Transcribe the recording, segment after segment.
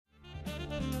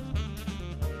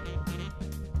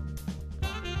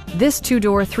This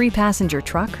two-door, three-passenger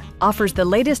truck offers the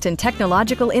latest in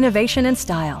technological innovation and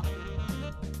style.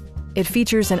 It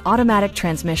features an automatic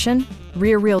transmission,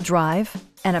 rear-wheel drive,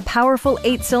 and a powerful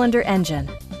 8-cylinder engine.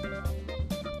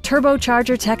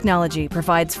 Turbocharger technology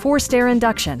provides forced air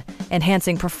induction,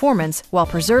 enhancing performance while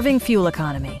preserving fuel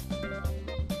economy.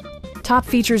 Top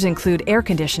features include air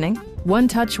conditioning,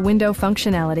 one-touch window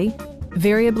functionality,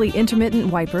 variably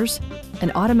intermittent wipers,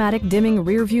 an automatic dimming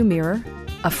rear-view mirror,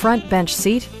 a front bench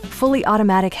seat, fully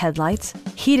automatic headlights,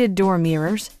 heated door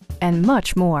mirrors, and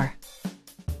much more.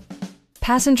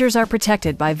 Passengers are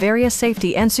protected by various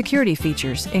safety and security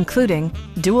features, including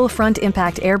dual front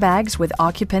impact airbags with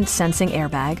occupant sensing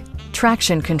airbag,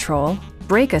 traction control,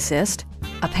 brake assist,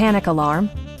 a panic alarm,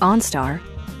 OnStar,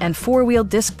 and four-wheel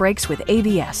disc brakes with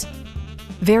ABS.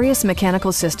 Various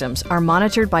mechanical systems are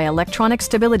monitored by electronic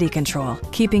stability control,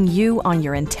 keeping you on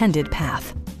your intended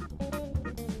path.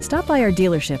 Stop by our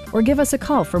dealership or give us a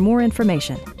call for more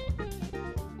information.